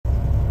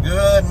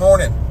Good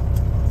morning.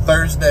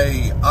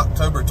 Thursday,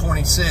 October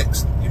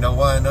 26th. You know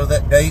why I know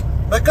that date?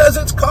 Because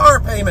it's car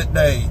payment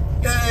day.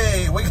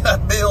 Yay, we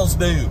got bills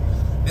due.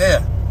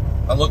 Yeah,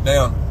 I look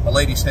down, a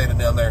lady standing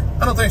down there.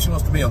 I don't think she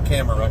wants to be on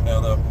camera right now,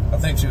 though. I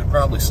think she would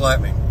probably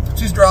slap me.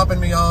 She's dropping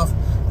me off,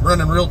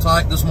 running real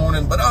tight this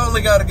morning, but I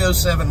only got to go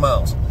 7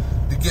 miles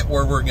to get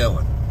where we're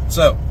going.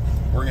 So,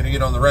 we're going to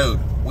get on the road.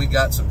 We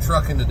got some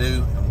trucking to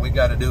do, and we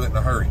got to do it in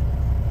a hurry.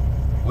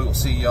 We will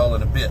see y'all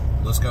in a bit.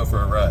 Let's go for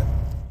a ride.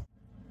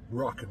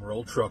 Rock and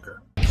Roll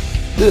Trucker.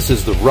 This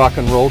is the Rock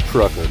and Roll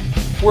Trucker.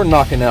 We're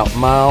knocking out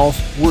miles,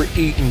 we're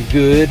eating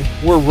good,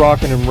 we're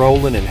rocking and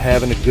rolling and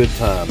having a good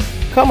time.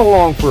 Come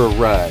along for a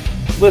ride.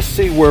 Let's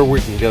see where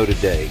we can go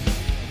today.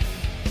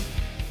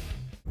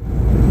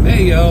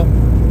 Hey y'all,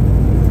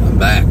 I'm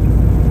back.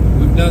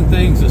 We've done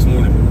things this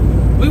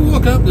morning. We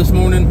woke up this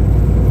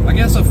morning. I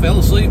guess I fell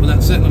asleep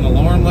without setting an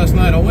alarm last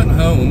night. I went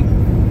home.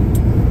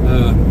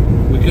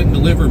 We couldn't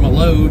deliver my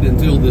load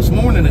until this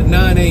morning at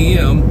 9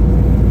 a.m.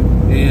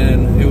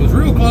 and it was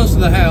real close to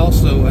the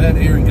house, so I had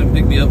Aaron come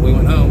pick me up. We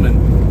went home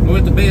and we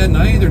went to bed, and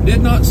I either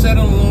did not set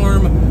an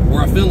alarm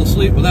or I fell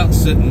asleep without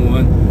setting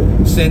one.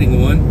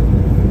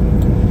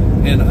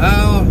 And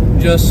I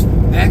just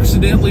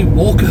accidentally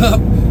woke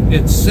up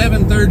at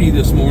 7:30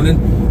 this morning,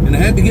 and I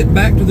had to get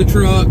back to the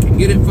truck and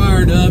get it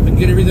fired up and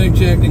get everything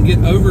checked and get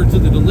over to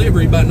the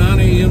delivery by 9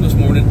 a.m. this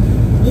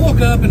morning. Woke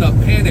up in a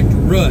panicked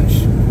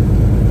rush.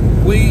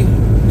 We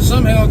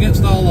somehow,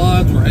 against all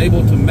odds, were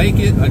able to make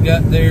it. I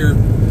got there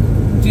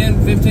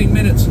 10-15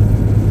 minutes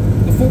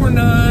before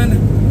 9,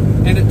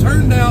 and it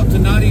turned out to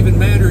not even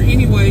matter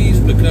anyways,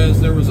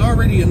 because there was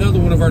already another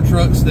one of our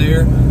trucks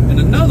there, and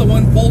another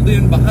one pulled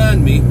in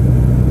behind me,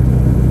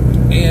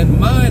 and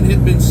mine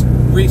had been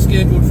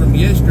rescheduled from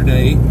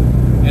yesterday,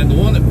 and the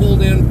one that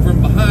pulled in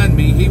from behind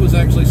me, he was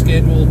actually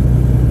scheduled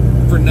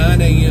for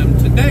 9 a.m.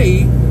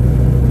 today.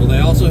 Well, they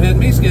also had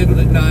me scheduled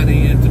at 9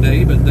 a.m.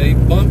 today, but they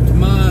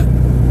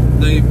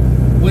they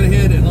went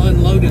ahead and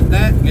unloaded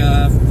that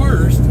guy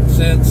first,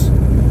 since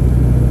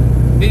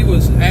he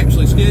was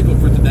actually scheduled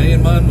for today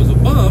and mine was a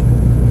bump.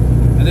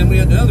 And then we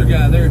had the other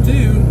guy there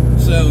too,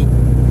 so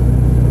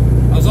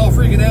I was all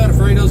freaking out,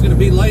 afraid I was going to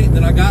be late. And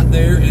then I got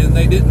there and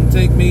they didn't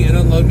take me and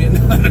unload me at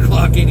 9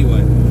 o'clock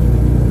anyway.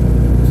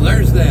 So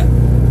there's that.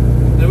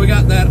 Then we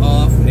got that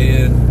off,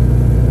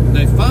 and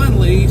they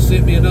finally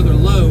sent me another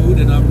load,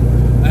 and I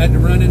had to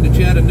run into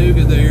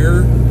Chattanooga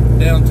there,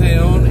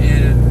 downtown,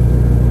 and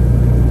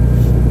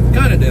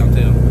kind of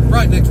downtown,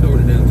 right next door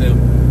to downtown.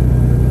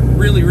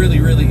 Really, really,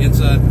 really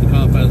inside the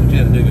confines of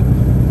Chattanooga.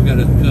 We got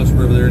a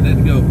customer over there, and had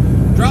to go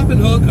drop and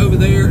hook over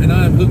there, and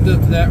I'm hooked up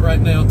to that right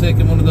now,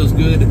 taking one of those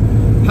good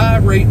high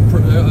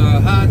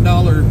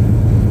dollar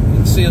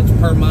and cents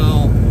per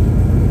mile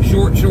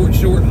short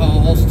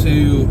hauls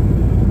to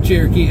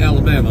Cherokee,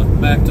 Alabama,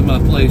 back to my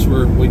place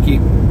where we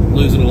keep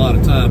losing a lot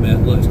of time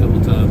at the last couple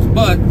of times.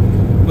 But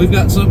we've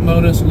got something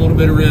on us, a little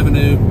bit of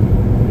revenue,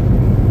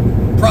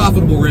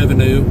 profitable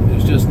revenue.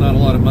 It's just not a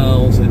lot of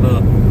miles, and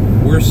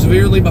we're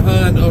severely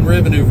behind on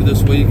revenue for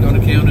this week on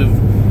account of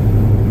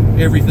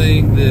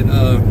everything that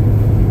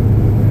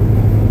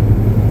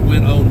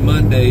went on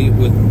Monday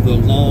with the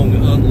long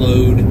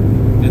unload,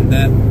 and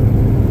that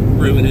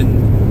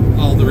ruining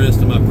all the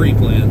rest of my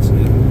pre-plans.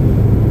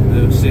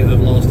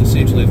 I've lost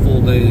essentially a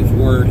full day's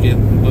work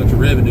and a bunch of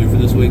revenue for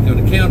this week on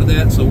account of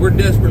that, so we're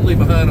desperately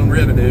behind on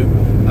revenue.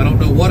 I don't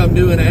know what I'm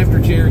doing after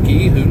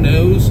Cherokee. Who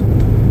knows?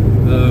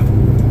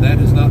 That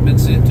has not been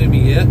sent to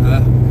me yet.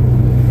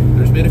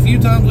 There's been a few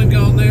times we've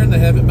gone there and they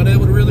haven't been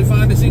able to really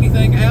find us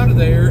anything out of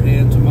there,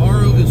 and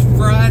tomorrow is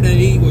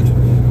Friday, which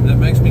that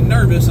makes me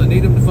nervous. I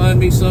need them to find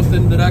me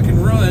something that I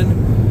can run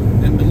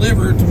and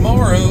deliver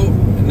tomorrow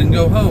and then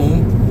go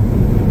home,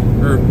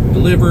 or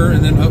deliver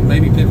and then hope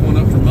maybe pick one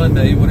up for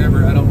Monday,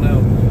 whatever, I don't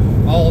know.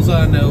 All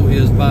I know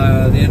is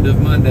by the end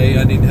of Monday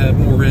I need to have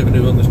more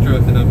revenue on this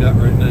truck than I've got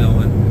right now,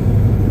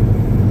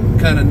 and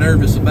kind of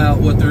nervous about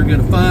what they're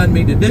going to find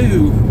me to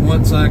do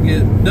once I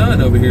get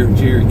done over here in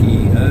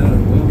Cherokee.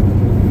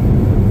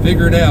 We'll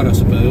figure it out, I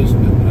suppose.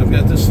 But I've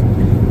got this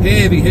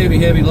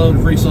heavy load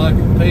of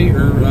recycled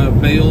paper,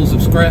 bales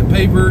of scrap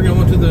paper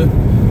going to the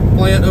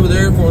plant over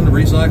there for them to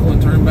recycle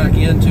and turn back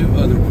into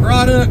other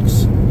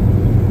products.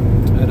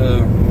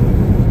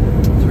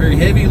 It's very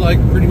heavy, like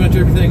pretty much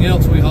everything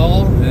else we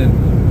haul, and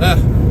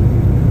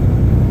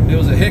it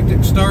was a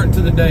hectic start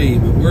to the day,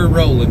 but we're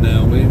rolling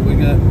now. We're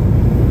going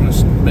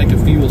to make a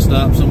fuel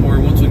stop somewhere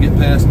once we get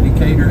past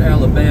Decatur,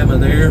 Alabama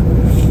there.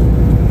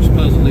 There's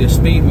supposedly a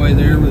speedway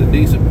there with a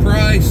decent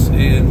price,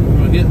 and we're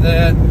going to hit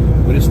that.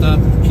 We just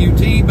stopped at the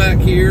QT back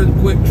here, the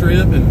Quick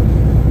Trip,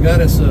 and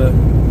got us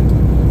some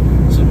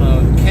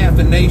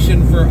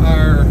caffeination for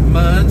our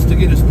minds to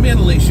get us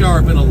mentally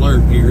sharp and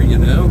alert here, you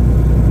know.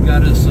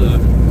 Got us a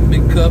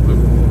big cup of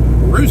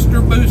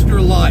Rooster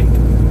Booster Light.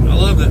 I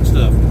love that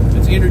stuff.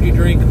 It's an energy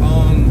drink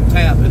on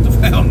tap at the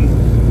fountain.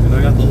 And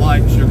I got the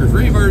light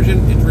sugar-free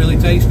version. It's really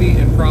tasty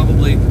and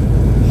probably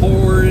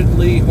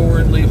horribly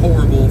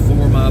horrible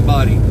for my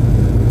body.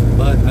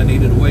 But I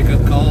needed a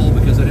wake-up call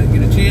because I didn't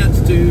get a chance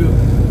to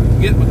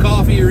get my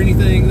coffee or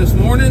anything this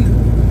morning.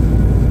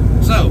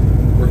 So,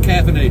 we're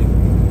caffeinating.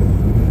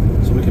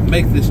 So we can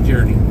make this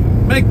journey,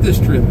 make this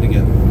trip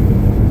together.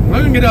 We're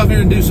going to get off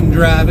here and do some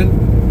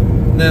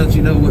driving. Now that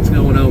you know what's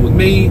going on with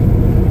me,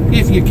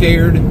 if you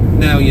cared,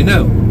 now you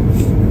know.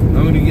 I'm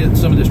going to get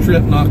some of this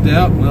trip knocked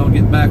out, and I'll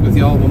get back with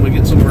y'all when we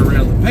get somewhere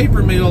around the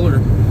paper mill or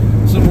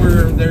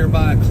somewhere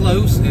thereby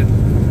close,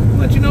 and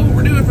let you know what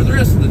we're doing for the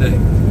rest of the day.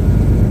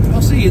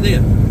 I'll see you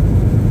then.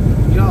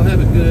 Y'all have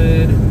a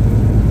good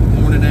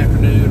morning,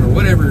 afternoon, or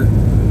whatever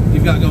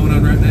you've got going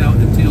on right now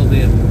until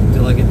then,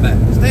 until I get back.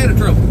 Stay out of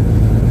trouble.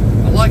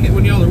 I like it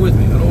when y'all are with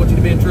me. I don't want you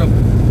to be in trouble.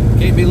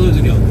 Can't be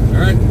losing y'all.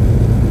 Alright?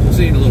 We'll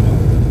see you in a little while.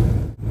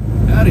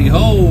 Howdy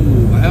ho,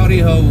 howdy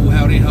ho,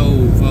 howdy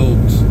ho,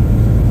 folks.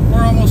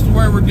 We're almost to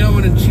where we're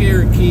going in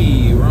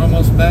Cherokee. We're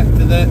almost back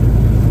to that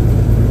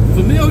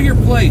familiar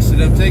place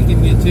that I've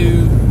taken you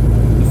to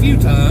a few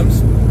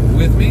times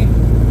with me.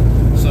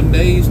 Some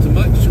days to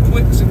much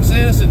quick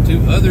success, and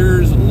to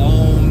others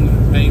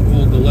long,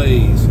 painful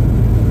delays.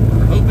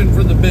 We're hoping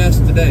for the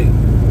best today.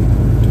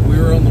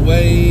 We're on the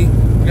way.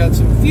 We got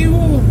some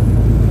fuel.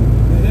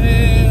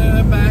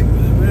 Back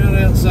around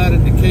outside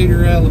of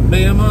Decatur,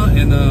 Alabama,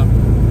 and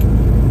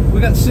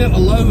we got sent a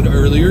load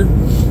earlier.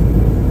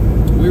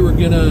 We were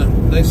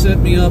they set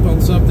me up on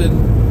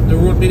something. They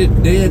wanted me to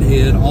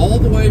deadhead all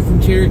the way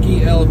from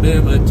Cherokee,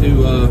 Alabama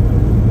to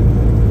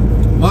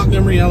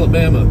Montgomery,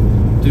 Alabama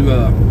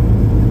to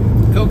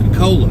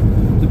Coca-Cola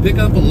to pick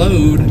up a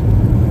load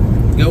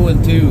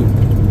going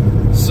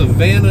to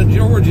Savannah,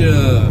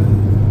 Georgia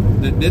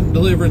that didn't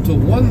deliver until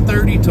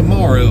 1:30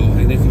 tomorrow.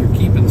 And if you're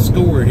keeping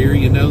score here,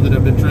 you know that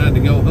I've been trying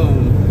to go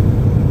home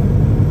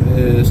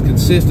as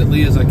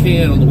consistently as I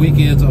can on the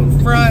weekends on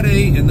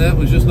Friday, and that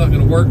was just not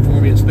going to work for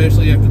me,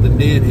 especially after the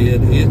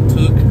deadhead. It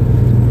took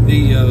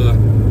the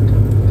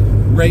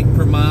rate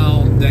per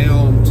mile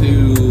down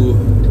to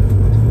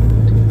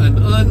an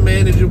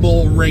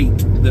unmanageable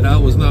rate that I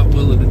was not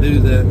willing to do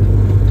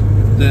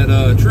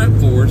that trip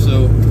for.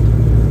 So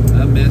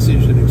I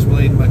messaged and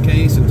explained my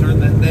case and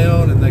turned that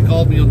down, and they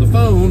called me on the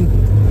phone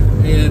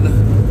and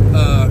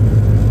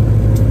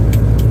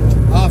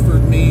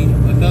offered me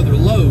another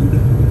load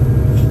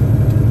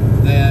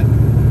that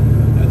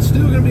it's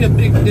still going to be a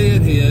big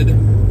deadhead,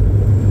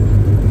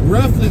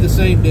 roughly the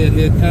same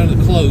deadhead, kind of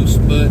close,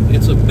 but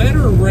it's a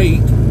better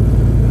rate,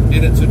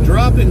 and it's a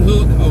drop-in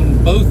hook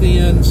on both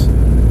ends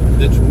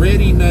that's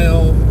ready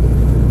now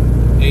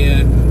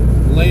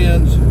and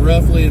lands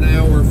roughly an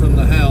hour from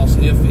the house,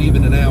 if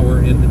even an hour,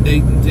 into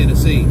Dayton,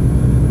 Tennessee,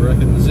 where I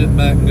can zip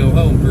back and go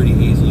home pretty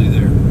easily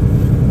there.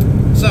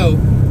 So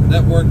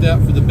that worked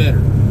out for the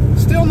better.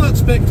 Still not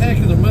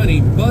spectacular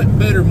money, but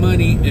better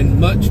money and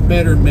much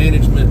better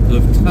management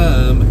of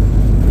time,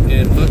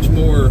 and much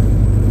more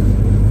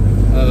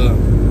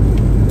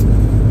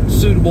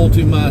suitable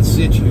to my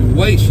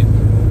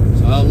situation.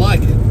 So I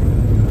like it.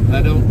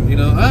 I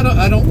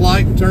don't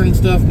like turning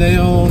stuff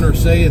down or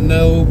saying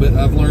no, but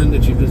I've learned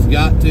that you just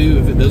got to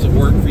if it doesn't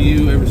work for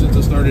you. Ever since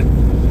I started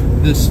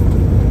this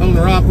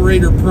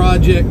owner-operator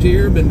project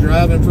here, been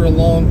driving for a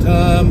long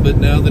time, but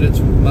now that it's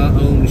my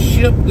own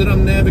ship that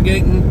I'm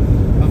navigating,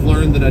 I've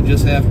learned that I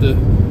just have to,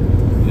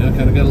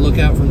 kind of got to look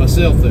out for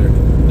myself there.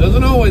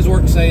 Doesn't always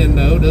work saying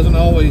no, doesn't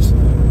always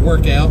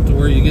work out to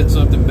where you get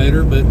something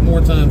better, but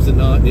more times than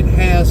not, it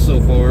has so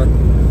far.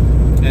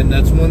 And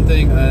that's one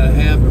thing I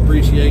have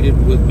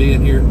appreciated with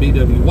being here at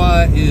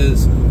BWI,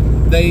 is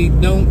they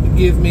don't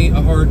give me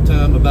a hard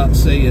time about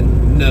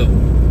saying no.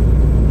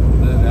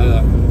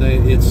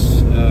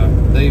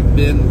 They've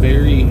been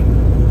very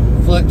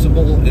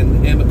flexible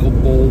and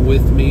amicable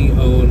with me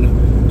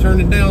on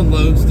turning down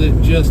loads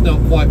that just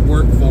don't quite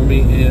work for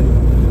me, and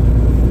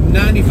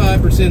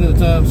 95% of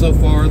the time so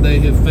far they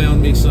have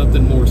found me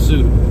something more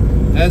suitable.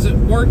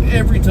 Hasn't worked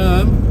every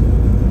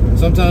time.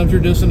 Sometimes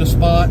you're just in a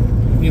spot,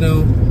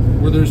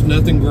 where there's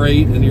nothing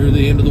great, and you're at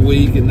the end of the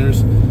week and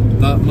there's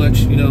not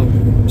much,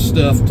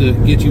 stuff to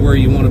get you where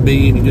you want to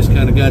be, and you just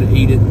kind of got to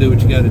eat it and do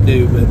what you got to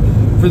do. But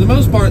for the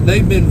most part,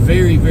 they've been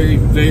very, very,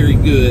 very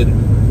good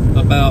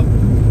about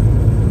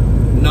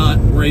not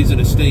raising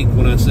a stink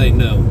when I say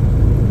no.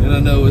 And I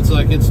know it's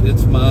like it's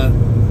my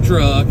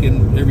truck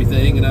and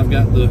everything, and I've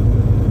got the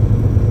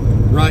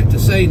right to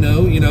say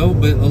no,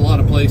 but a lot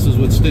of places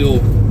would still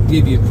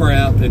give you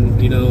crap and,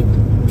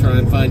 try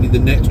and find you the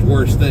next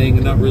worst thing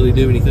and not really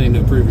do anything to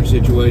improve your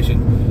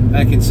situation.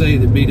 I can say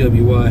that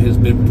BWI has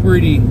been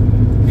pretty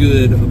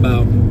good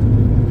about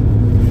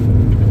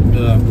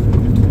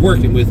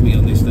working with me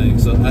on these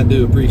things, so I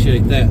do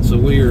appreciate that. So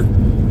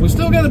we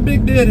still got a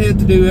big deadhead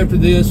to do after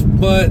this,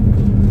 but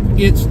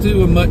it's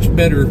to a much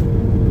better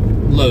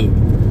load,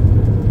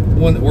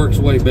 one that works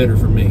way better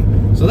for me.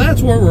 So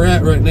that's where we're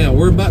at right now.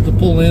 We're about to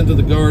pull into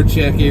the guard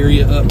check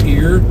area up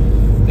here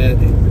at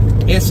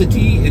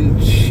Essity in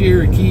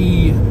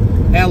Cherokee,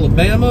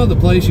 Alabama, the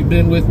place you've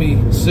been with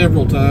me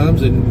several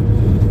times,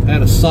 and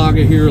had a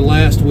saga here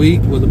last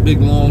week with a big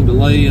long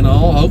delay and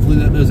all. Hopefully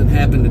that doesn't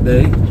happen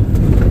today,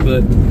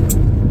 but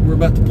We're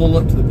about to pull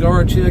up to the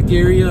guard check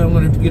area. I'm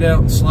gonna have to get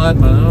out and slide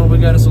my, oh, we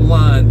got us a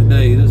line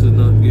today. This is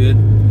not good.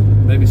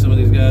 Maybe some of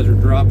these guys are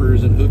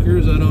droppers and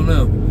hookers, I don't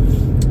know.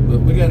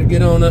 But we gotta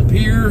get on up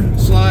here,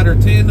 slide our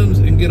tandems,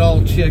 and get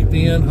all checked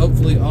in,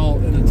 hopefully all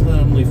in a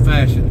timely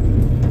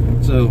fashion.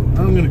 So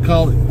I'm gonna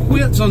call it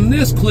quits on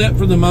this clip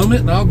for the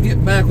moment, and I'll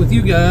get back with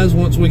you guys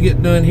once we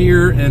get done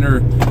here and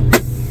are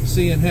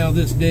seeing how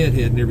this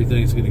deadhead and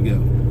everything's gonna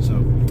go.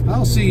 So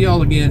I'll see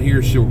y'all again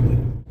here shortly.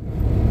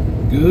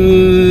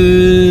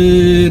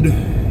 Good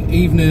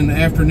evening,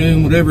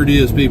 afternoon, whatever it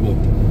is, people.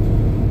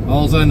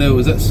 All I know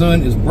is that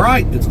sun is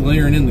bright. It's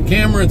glaring in the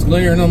camera. It's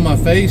glaring on my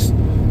face.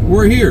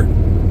 We're here.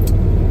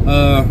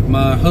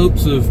 My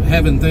hopes of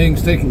having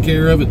things taken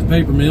care of at the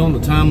paper mill in a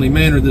timely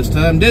manner this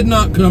time did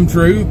not come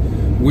true.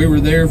 We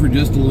were there for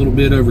just a little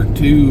bit over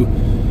 2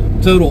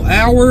 total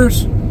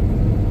hours.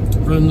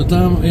 From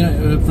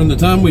the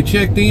time we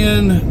checked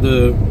in,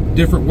 the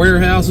different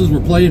warehouses were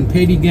playing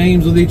petty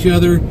games with each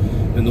other,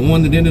 and the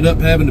one that ended up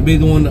having to be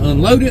the one to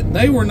unload it,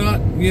 they were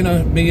not be in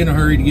a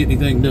hurry to get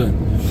anything done.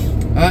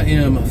 I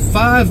am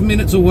 5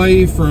 minutes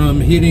away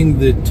from hitting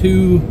the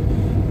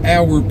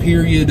 2-hour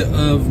period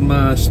of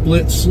my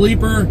split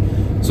sleeper,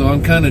 so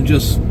I'm kind of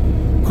just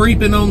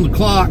creeping on the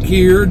clock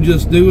here,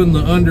 just doing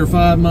the under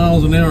 5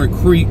 miles an hour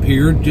creep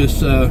here,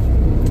 just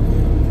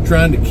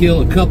trying to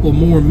kill a couple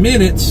more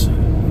minutes.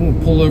 I'm going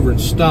to pull over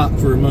and stop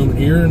for a moment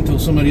here until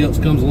somebody else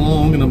comes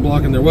along and I'm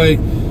blocking their way.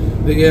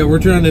 But yeah, we're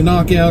trying to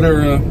knock out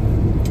our,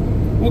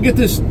 we'll get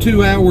this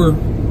 2-hour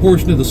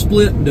portion of the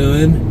split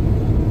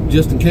done,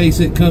 just in case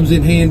it comes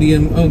in handy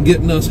on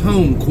getting us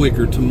home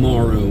quicker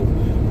tomorrow.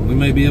 We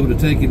may be able to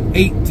take an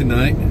 8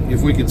 tonight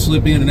if we could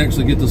slip in and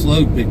actually get this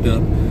load picked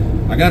up.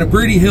 I got a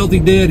pretty healthy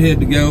deadhead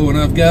to go, and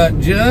I've got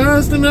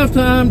just enough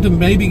time to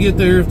maybe get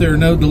there if there are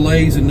no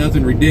delays and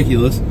nothing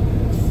ridiculous.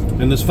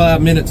 And this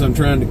 5 minutes I'm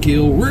trying to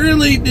kill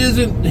really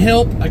doesn't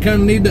help. I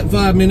kind of need that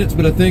 5 minutes,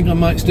 but I think I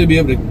might still be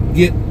able to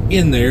get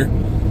in there.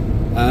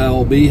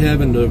 I'll be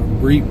having to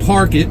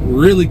repark it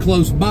really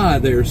close by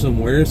there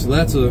somewhere, so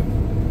that's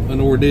an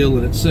ordeal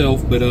in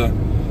itself. But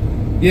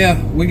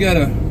yeah, we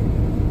gotta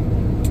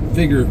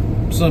figure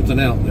something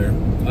out there.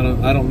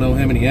 I don't know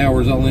how many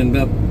hours I'll end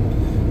up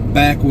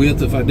back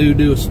with if I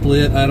do a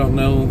split. I don't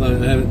know. I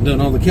haven't done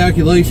all the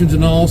calculations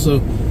and all,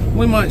 so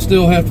we might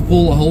still have to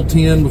pull a whole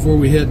 10 before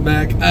we head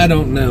back. I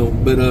don't know,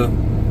 but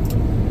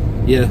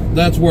yeah,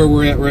 that's where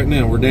we're at right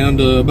now. We're down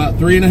to about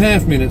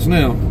 3.5 minutes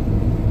now.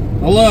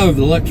 I love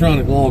the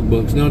electronic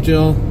logbooks, don't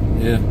y'all?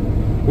 Yeah.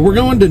 But we're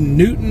going to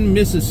Newton,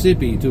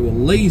 Mississippi, to a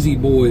Lazy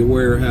Boy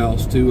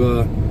warehouse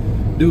to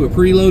do a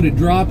preloaded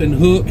drop and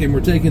hook, and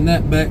we're taking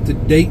that back to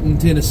Dayton,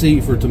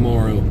 Tennessee for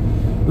tomorrow.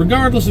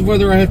 Regardless of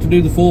whether I have to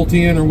do the full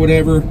 10 or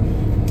whatever,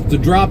 the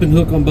drop and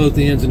hook on both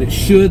ends, and it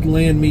should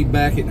land me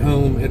back at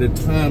home at a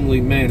timely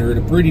manner, at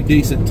a pretty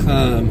decent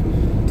time,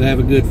 to have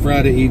a good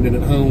Friday evening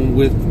at home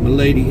with my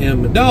lady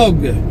and my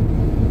dog.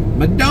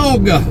 My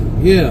dog!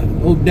 Yeah,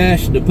 old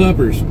Dash the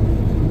puppers.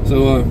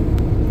 So,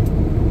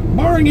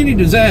 barring any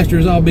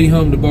disasters, I'll be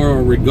home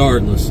tomorrow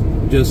regardless.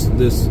 Just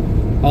this,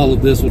 all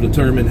of this will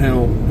determine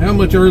how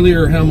much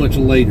earlier or how much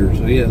later.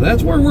 So yeah,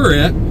 that's where we're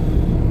at.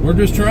 We're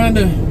just trying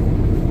to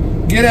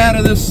get out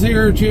of this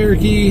here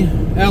Cherokee,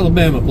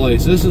 Alabama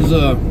place. This has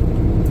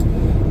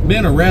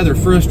been a rather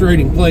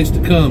frustrating place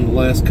to come the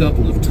last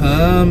couple of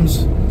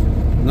times.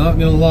 Not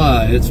gonna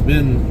lie, it's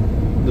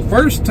been, the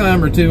first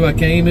time or two I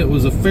came, it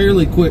was a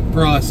fairly quick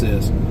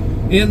process.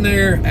 In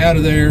there, out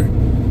of there,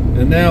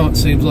 and now it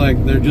seems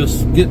like they're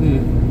just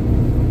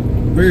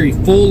getting very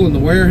full in the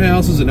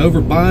warehouses and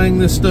overbuying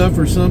this stuff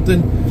or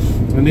something.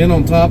 And then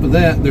on top of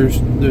that, there's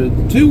the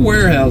 2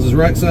 warehouses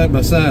right side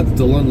by side that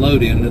they'll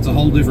unload in, and it's a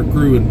whole different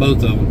crew in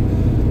both of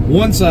them.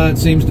 One side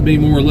seems to be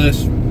more or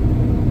less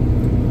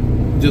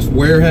just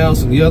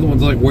warehouse, and the other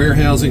one's like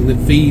warehousing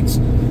that feeds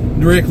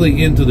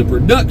directly into the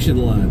production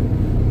line.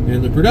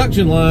 And the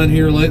production line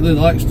here lately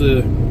likes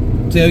to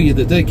tell you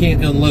that they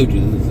can't unload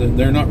you, that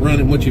they're not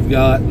running what you've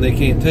got and they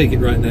can't take it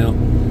right now.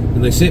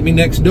 And they sent me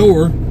next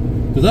door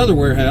to the other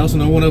warehouse,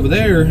 and I went over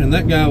there, and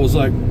that guy was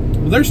like,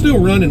 well, they're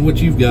still running what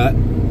you've got.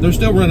 They're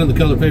still running the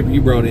color paper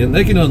you brought in.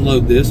 They can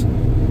unload this.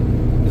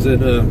 I said,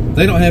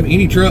 they don't have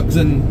any trucks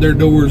in their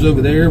doors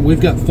over there.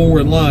 We've got 4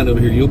 in line over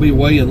here. You'll be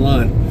way in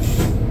line.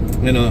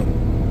 And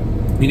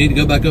you need to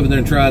go back over there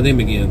and try them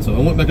again. So I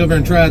went back over there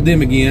and tried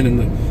them again,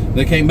 and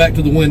they came back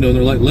to the window, and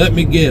they're like, let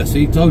me guess,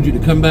 he told you to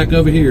come back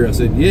over here. I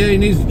said, yeah, he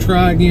needs to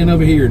try again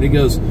over here. And he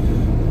goes,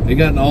 he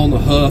got all in a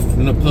huff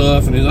and a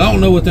puff, and he's, I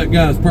don't know what that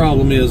guy's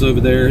problem is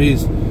over there.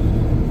 He's,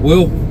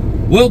 we'll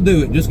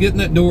do it. Just get in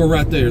that door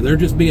right there. They're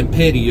just being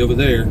petty over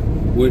there,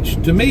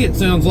 which to me it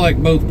sounds like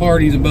both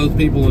parties and both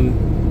people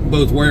in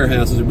both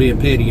warehouses are being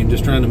petty and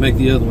just trying to make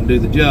the other one do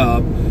the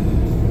job.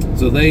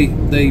 So they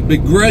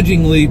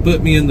begrudgingly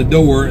put me in the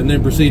door and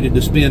then proceeded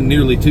to spend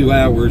nearly 2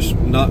 hours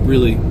not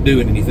really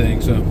doing anything.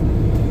 So,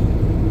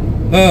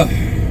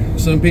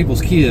 some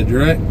people's kids,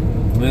 right?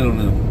 I don't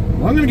know.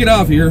 Well, I'm going to get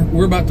off here.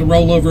 We're about to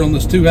roll over on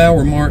this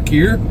 2-hour mark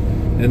here,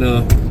 and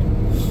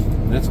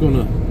that's going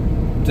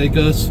to take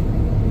us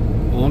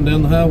on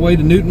down the highway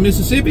to Newton,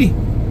 Mississippi.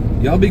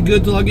 Y'all be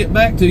good till I get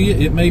back to you.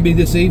 It may be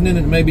this evening,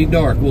 and it may be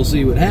dark. We'll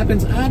see what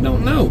happens. I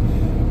don't know.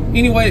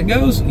 Anyway it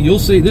goes, you'll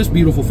see this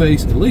beautiful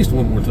face at least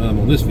one more time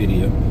on this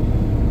video.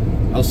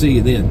 I'll see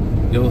you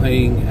then. Y'all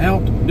hang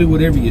out, do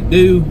whatever you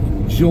do,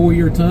 enjoy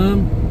your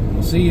time.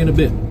 I'll see you in a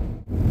bit.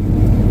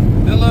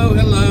 Hello,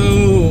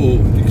 hello.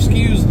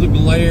 Excuse the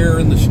glare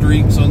and the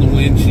streaks on the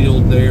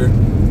windshield there.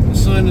 The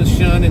sun is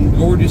shining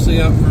gorgeously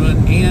out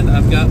front, and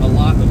I've got a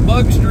lot of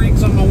bug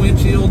streaks on my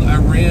windshield. I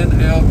ran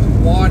out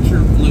of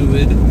washer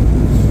fluid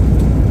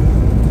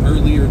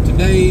earlier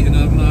today, and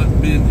I've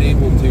not been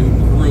able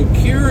to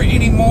procure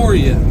any more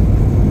yet.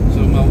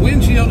 So my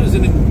windshield is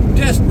in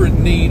desperate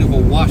need of a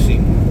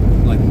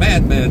washing, like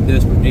bad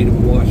desperate need of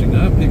a washing.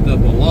 I picked up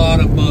a lot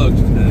of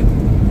bugs today.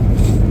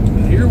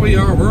 Now here we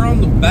are. We're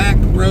on the back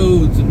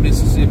roads in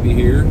Mississippi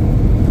here.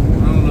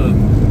 We're on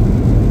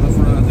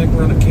I think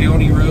we're on a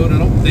county road. I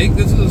don't think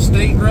this is a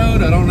state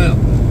road. I don't know.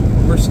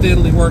 We're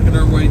steadily working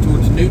our way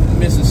towards Newton,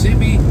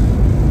 Mississippi.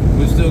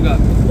 We've still got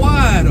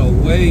quite a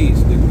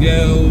ways to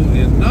go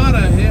and not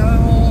a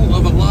hell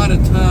of a lot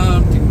of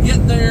time to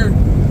get there,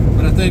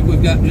 but I think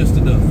we've got just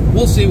enough.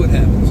 We'll see what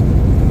happens.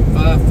 If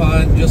I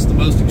find just the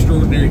most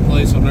extraordinary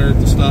place on earth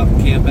to stop and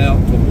camp out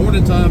until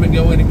morning time and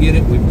go in and get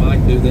it, we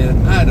might do that.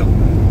 I don't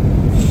know.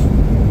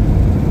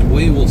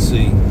 We will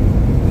see.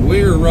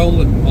 We're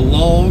rolling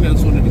along. I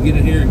just wanted to get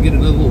in here and get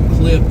another little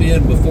clip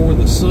in before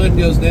the sun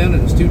goes down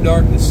and it's too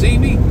dark to see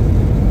me.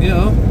 You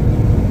know,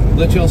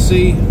 let y'all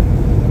see.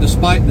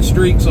 Despite the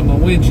streaks on my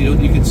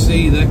windshield, you can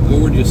see that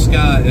gorgeous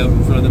sky out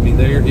in front of me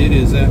there. It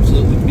is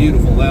absolutely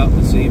beautiful out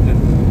this evening.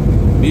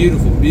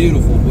 Beautiful,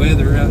 beautiful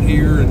weather out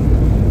here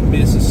in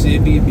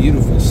Mississippi.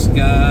 Beautiful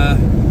sky.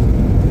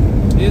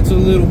 It's a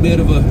little bit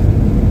of a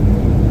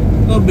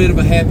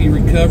happy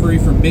recovery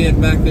from being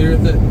back there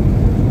at that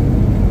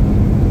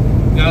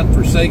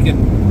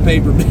godforsaken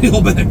paper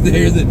mill back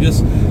there that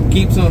just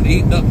keeps on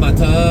eating up my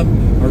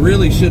time. I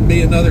really should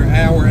be another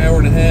hour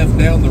and a half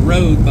down the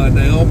road by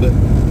now, but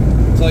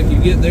it's like you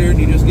get there and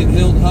you just get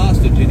held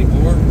hostage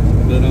anymore.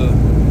 But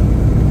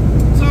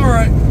it's all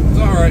right. It's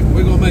all right.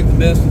 We're gonna make the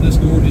best of this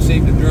gorgeous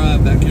evening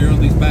drive back here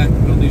on these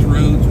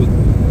roads with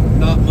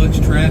not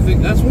much traffic.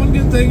 That's one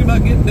good thing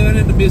about getting down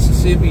into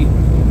Mississippi.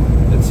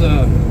 It's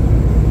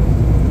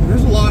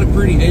there's a lot of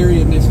pretty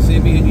area in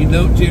Mississippi, and you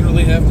don't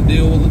generally have to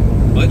deal with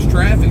much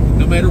traffic,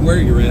 no matter where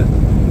you're at.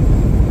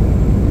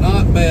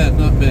 Not bad,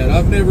 not bad.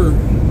 I've never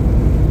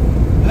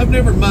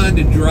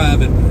minded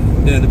driving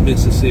down to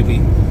Mississippi.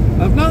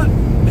 I've not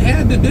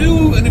had to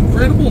do an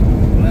incredible,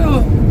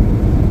 well,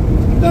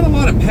 I've done a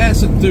lot of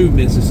passing through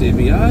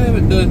Mississippi. I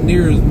haven't done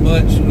near as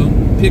much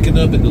on picking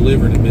up and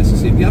delivering in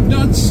Mississippi. I've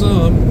done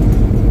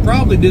some,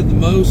 probably did the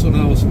most when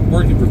I was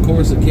working for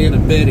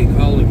Corsicana Bedding,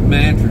 hauling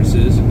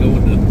mattresses and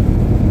going to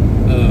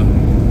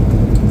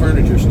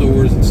furniture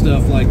stores and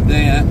stuff like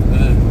that.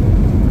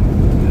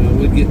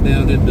 We'd get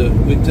down into,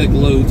 we'd take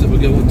loads that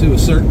would go into a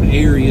certain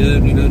area,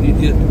 and you'd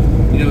hit,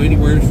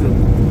 anywhere from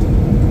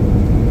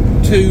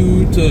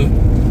 2 to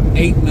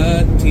 8,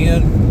 9,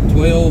 10,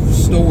 12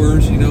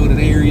 stores, in an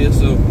area.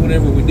 So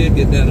whenever we did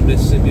get down to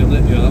Mississippi on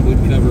that job, we'd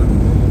cover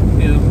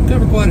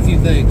quite a few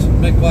things,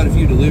 make quite a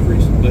few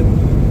deliveries. But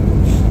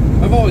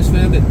I've always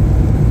found it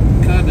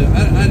kind of,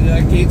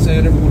 I can't say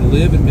I'd ever want to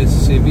live in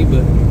Mississippi,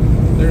 but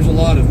there's a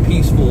lot of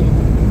peaceful,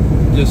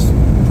 just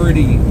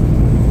pretty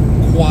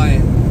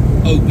quiet,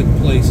 open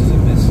places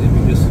in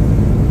Mississippi, just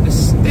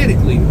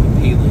aesthetically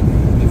appealing,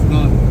 if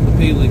not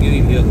appealing in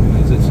any other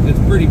ways. It's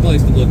a pretty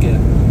place to look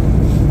at.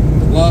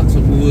 Lots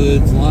of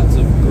woods, lots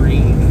of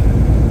green.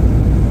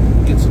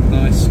 Get some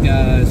nice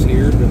skies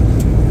here, but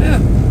yeah,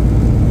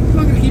 I'm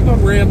not gonna keep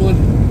on rambling.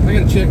 I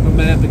gotta check my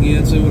map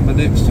again, see what my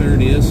next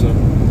turn is. So,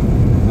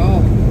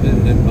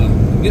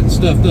 I'm getting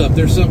stuffed up.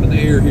 There's something in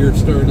the air here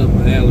stirring up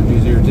my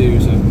allergies here too.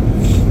 So,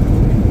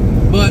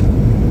 but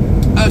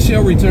I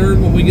shall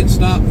return when we get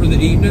stopped for the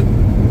evening.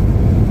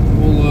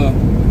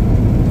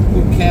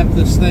 We'll cap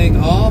this thing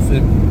off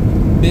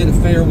and bid a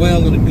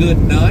farewell and a good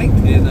night.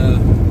 And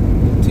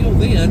until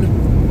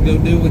then, go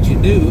do what you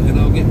do, and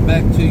I'll get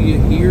back to you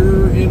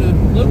here in a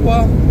little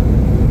while.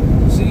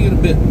 See you in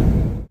a bit.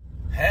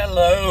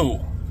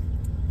 Hello.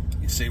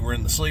 You see, we're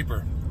in the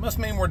sleeper. Must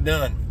mean we're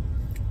done.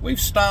 We've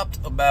stopped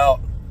about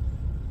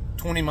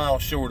 20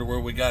 miles short of where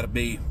we got to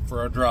be for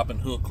our drop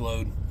and hook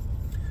load.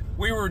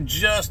 We were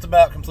just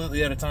about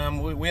completely out of time.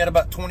 We had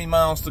about 20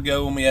 miles to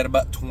go, and we had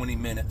about 20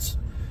 minutes.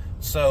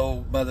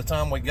 So by the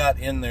time we got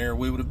in there,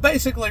 we would have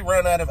basically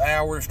run out of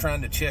hours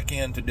trying to check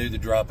in to do the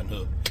drop and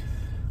hook.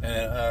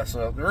 And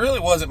so there really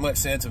wasn't much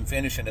sense in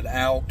finishing it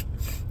out.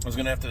 I was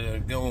going to have to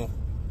go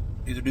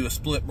either do a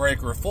split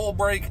break or a full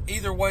break.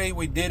 Either way,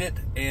 we did it,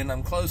 and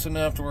I'm close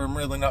enough to where I'm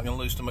really not going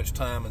to lose too much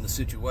time in the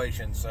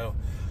situation. So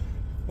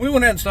we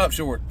went ahead and stopped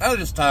short. I was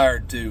just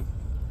tired too.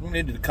 We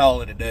needed to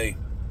call it a day.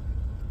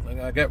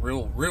 I got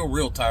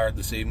real tired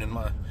this evening.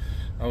 My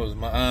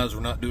eyes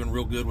were not doing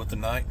real good with the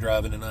night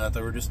driving tonight.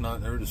 They were just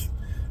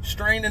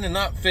straining and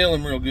not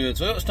feeling real good.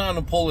 So it was time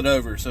to pull it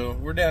over. So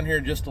we're down here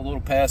just a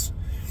little past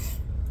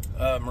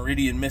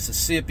Meridian,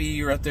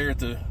 Mississippi, right there at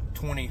the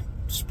 20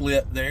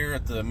 split there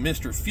at the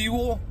Mr.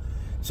 Fuel.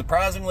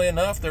 Surprisingly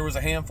enough, there was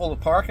a handful of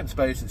parking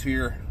spaces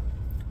here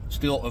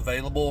still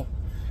available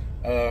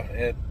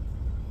at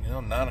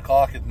 9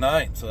 o'clock at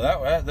night, so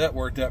that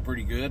worked out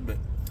pretty good. But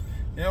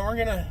we're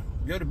gonna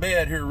go to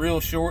bed here real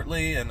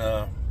shortly, and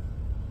we're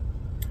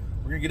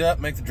gonna get up,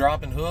 make the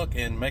dropping hook,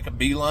 and make a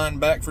beeline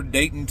back for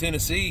Dayton,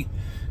 Tennessee.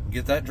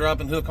 Get that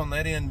dropping hook on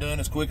that end done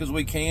as quick as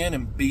we can,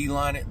 and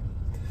beeline it,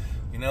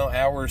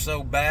 hour or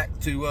so back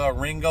to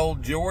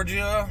Ringgold,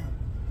 Georgia.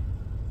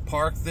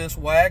 Park this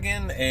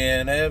wagon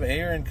and have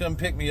Aaron come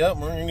pick me up,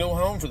 and we're gonna go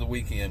home for the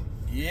weekend.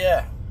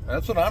 Yeah,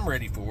 that's what I'm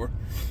ready for.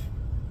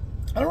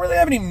 I don't really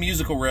have any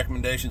musical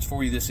recommendations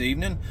for you this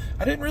evening.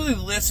 I didn't really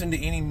listen to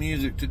any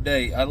music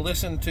today. I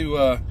listened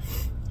to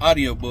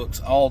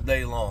audiobooks all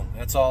day long.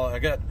 That's all I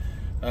got.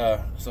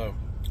 So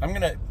I'm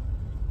going to,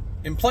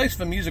 in place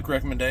of a music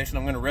recommendation,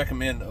 I'm going to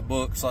recommend a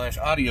book /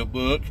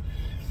 audiobook.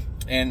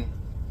 And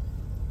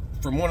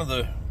from one of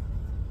the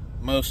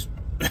most,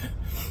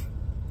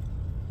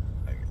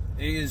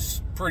 he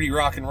is pretty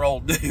rock and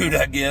roll dude,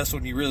 I guess,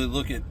 when you really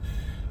look at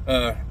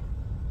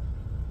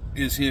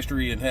his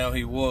history and how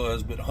he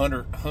was, but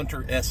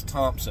Hunter S.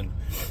 Thompson.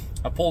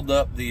 I pulled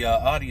up the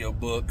audio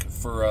book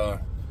for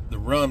the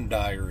Rum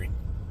Diary.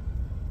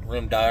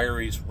 Rum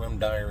Diary. I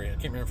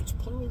can't remember if it's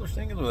plural or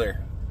singular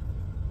there.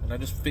 And I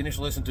just finished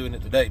listening to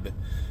it today, but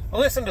I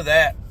listened to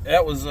that.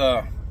 That was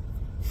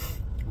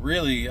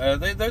really,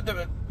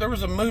 there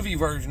was a movie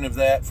version of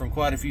that from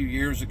quite a few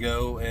years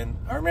ago, and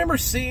I remember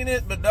seeing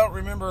it, but don't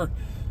remember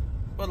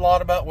a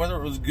lot about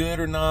whether it was good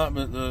or not.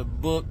 But the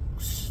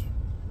books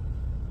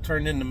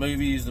turned into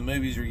movies. The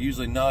movies are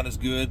usually not as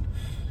good.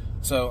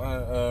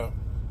 So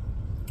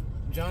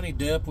Johnny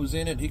Depp was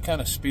in it. He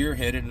kind of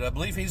spearheaded it. I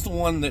believe he's the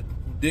one that,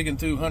 digging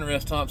through Hunter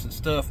S. Thompson's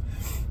stuff,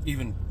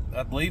 even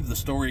I believe the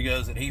story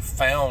goes that he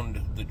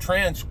found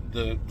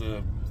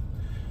the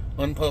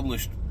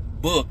unpublished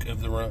book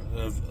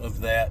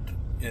of that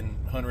in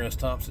Hunter S.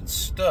 Thompson's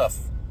stuff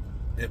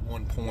at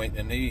one point,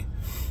 and he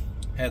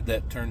had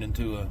that turned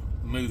into a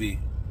movie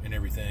and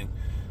everything.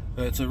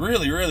 But it's a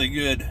really, really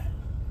good.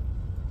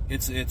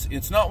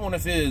 It's not one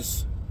of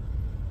his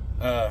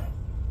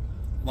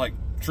like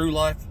true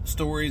life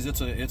stories.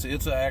 It's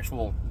an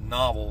actual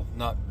novel,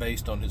 not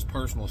based on his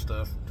personal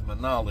stuff, to my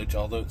knowledge.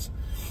 Although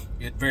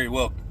it very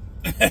well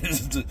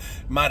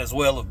might as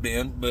well have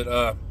been.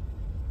 But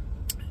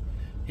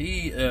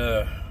he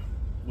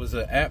was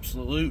an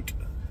absolute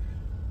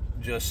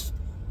just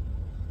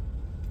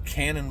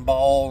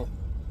cannonball,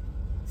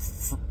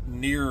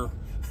 near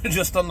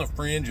just on the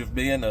fringe of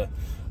being a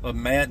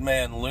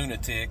madman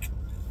lunatic,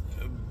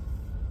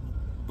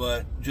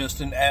 but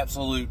just an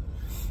absolute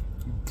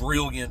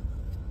brilliant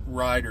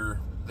writer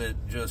that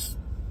just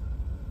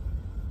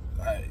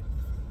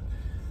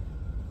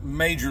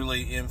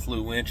majorly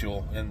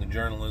influential in the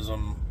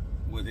journalism.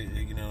 With it,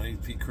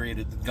 he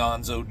created the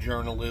Gonzo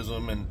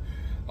journalism and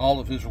all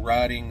of his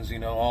writings.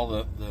 All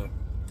the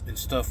his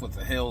stuff with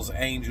the Hell's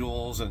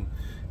Angels and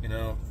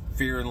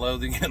Fear and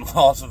Loathing in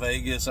Las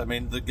Vegas. I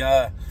mean, the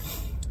guy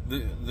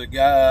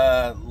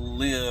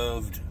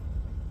lived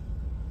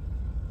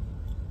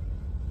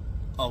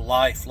a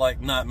life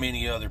like not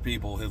many other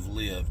people have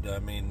lived. I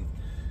mean,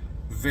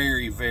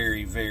 very,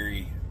 very,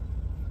 very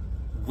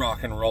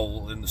rock and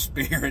roll in the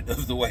spirit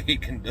of the way he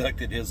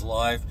conducted his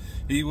life.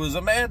 He was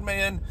a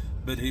madman,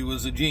 but he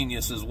was a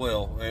genius as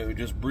well.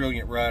 Just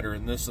brilliant writer.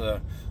 And this,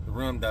 the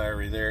Rum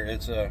Diary there,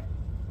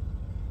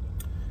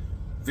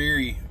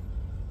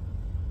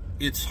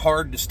 it's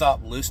hard to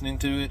stop listening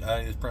to it.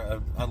 I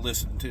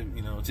listen to,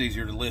 it's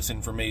easier to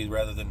listen for me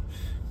rather than,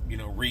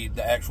 read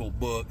the actual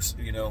books,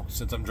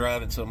 since I'm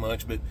driving so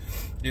much. But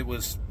it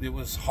was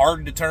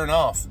hard to turn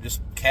off.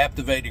 Just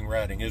captivating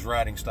writing. His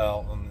writing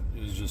style,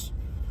 it was just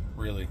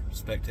really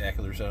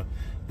spectacular. So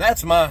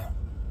that's my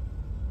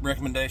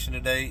recommendation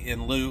today,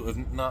 in lieu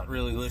of not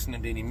really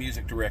listening to any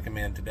music to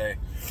recommend today.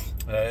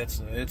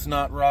 It's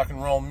not rock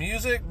and roll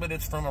music, but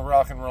it's from a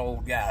rock and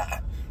roll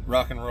guy,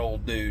 rock and roll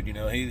dude.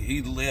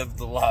 He lived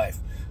the life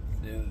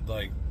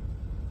like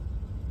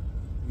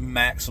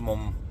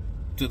maximum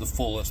to the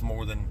fullest,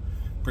 more than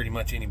pretty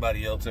much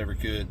anybody else ever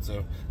could.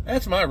 So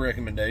that's my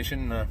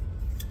recommendation.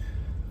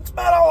 That's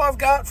about all I've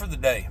got for the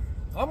day.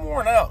 I'm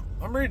worn out.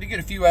 I'm ready to get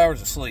a few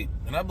hours of sleep,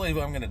 and I believe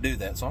I'm going to do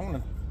that. So I'm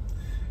going to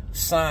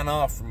sign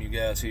off from you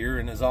guys here,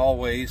 and as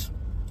always,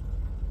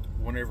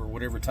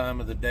 whatever time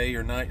of the day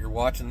or night you're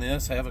watching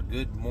this, have a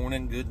good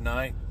morning, good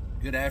night,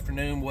 good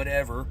afternoon,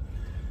 whatever,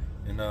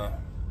 and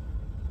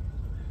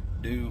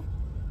do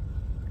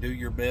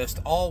your best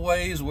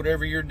always.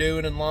 Whatever you're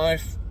doing in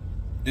life,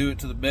 do it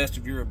to the best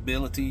of your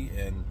ability,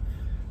 and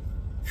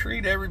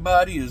treat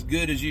everybody as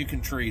good as you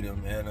can treat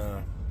them.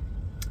 And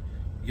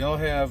y'all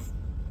have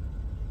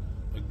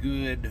a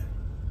good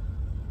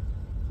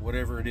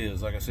whatever it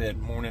is, like I said,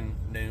 morning,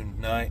 noon,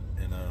 night,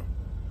 and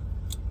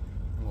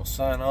we'll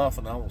sign off,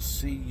 and I will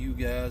see you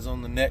guys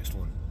on the next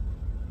one.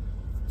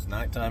 It's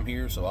nighttime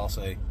here, so I'll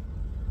say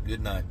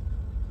good night.